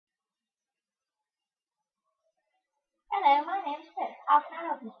Hello, my name's Chris. How can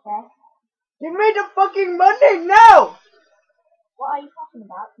I help you today? Give me the fucking money now! What are you talking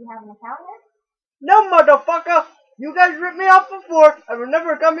about? Do you have an account here? No, motherfucker! You guys ripped me off before. I will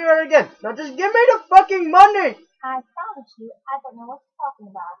never come here again. Now just give me the fucking money! I promise you, I don't know what you're talking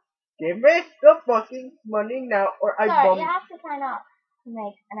about. Give me the fucking money now or I Sir, bomb you you. have to sign up to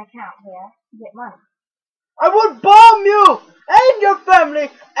make an account here to get money. I will bomb you and your family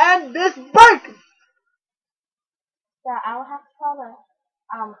and this bank! Sir, I will have to call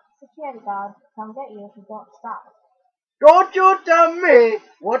the security guard to come get you if you don't stop. Don't you tell me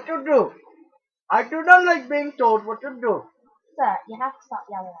what to do. I do not like being told what to do. Sir, you have to stop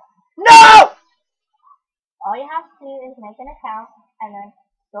yelling at me. No! All you have to do is make an account and then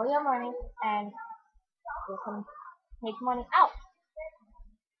throw your money and you can take money out.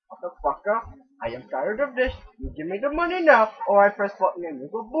 Motherfucker, I am tired of this. You give me the money now or I press button and you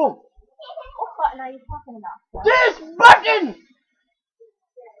go boom. What button are you talking about, sir? This button!